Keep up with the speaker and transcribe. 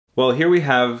Well, here we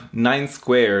have 9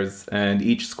 squares, and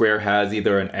each square has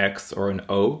either an x or an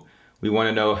O. We want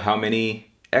to know how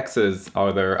many x's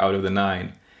are there out of the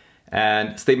 9.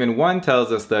 And statement 1 tells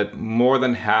us that more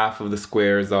than half of the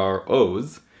squares are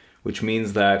O's, which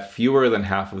means that fewer than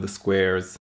half of the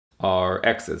squares are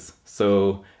x's.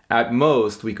 So at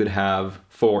most, we could have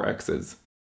 4 x's.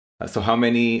 So how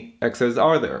many x's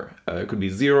are there? It could be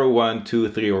 0, 1, 2,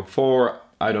 3, or 4.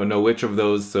 I don't know which of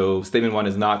those, so statement 1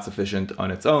 is not sufficient on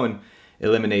its own.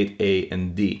 Eliminate A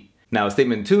and D. Now,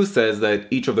 statement 2 says that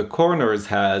each of the corners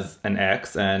has an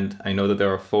x, and I know that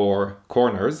there are 4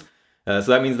 corners. So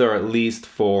that means there are at least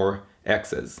 4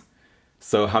 x's.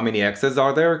 So how many x's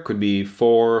are there? Could be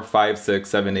 4, 5, 6,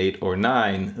 7, 8, or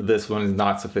 9. This one is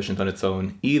not sufficient on its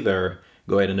own either.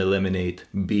 Go ahead and eliminate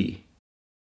B.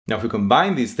 Now, if we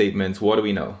combine these statements, what do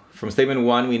we know? From statement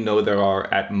 1, we know there are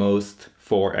at most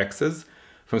 4 x's.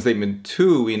 From statement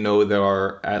 2, we know there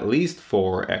are at least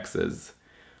 4 x's.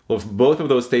 Well, if both of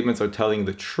those statements are telling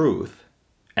the truth,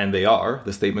 and they are,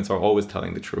 the statements are always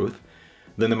telling the truth,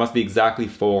 then there must be exactly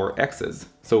 4 x's.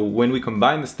 So when we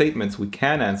combine the statements, we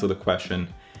can answer the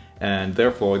question, and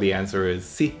therefore the answer is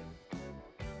C.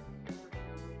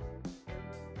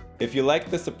 If you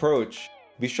like this approach,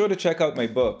 be sure to check out my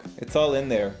book. It's all in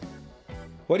there.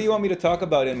 What do you want me to talk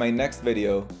about in my next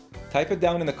video? Type it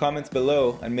down in the comments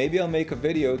below, and maybe I'll make a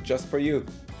video just for you.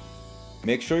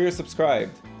 Make sure you're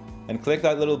subscribed, and click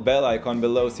that little bell icon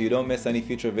below so you don't miss any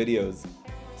future videos.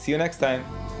 See you next time!